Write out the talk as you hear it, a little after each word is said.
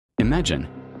Imagine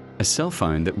a cell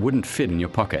phone that wouldn't fit in your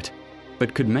pocket,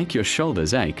 but could make your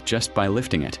shoulders ache just by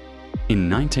lifting it. In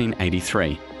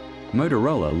 1983,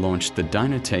 Motorola launched the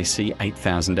Dynate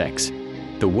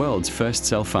C8000X, the world's first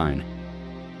cell phone.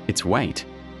 Its weight,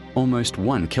 almost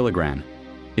 1 kilogram.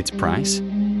 Its price,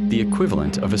 the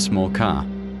equivalent of a small car.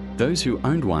 Those who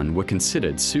owned one were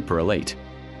considered super elite,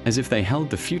 as if they held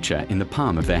the future in the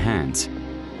palm of their hands.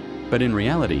 But in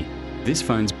reality, this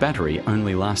phone's battery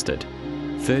only lasted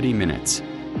 30 minutes.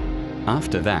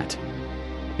 After that,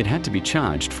 it had to be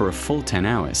charged for a full 10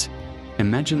 hours.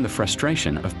 Imagine the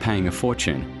frustration of paying a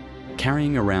fortune,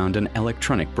 carrying around an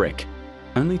electronic brick,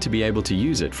 only to be able to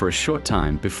use it for a short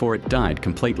time before it died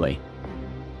completely.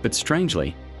 But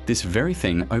strangely, this very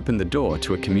thing opened the door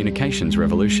to a communications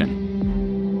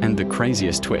revolution. And the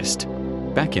craziest twist,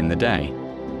 back in the day,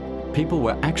 people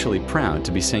were actually proud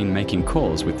to be seen making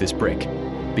calls with this brick,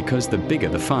 because the bigger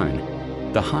the phone,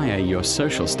 the higher your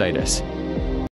social status.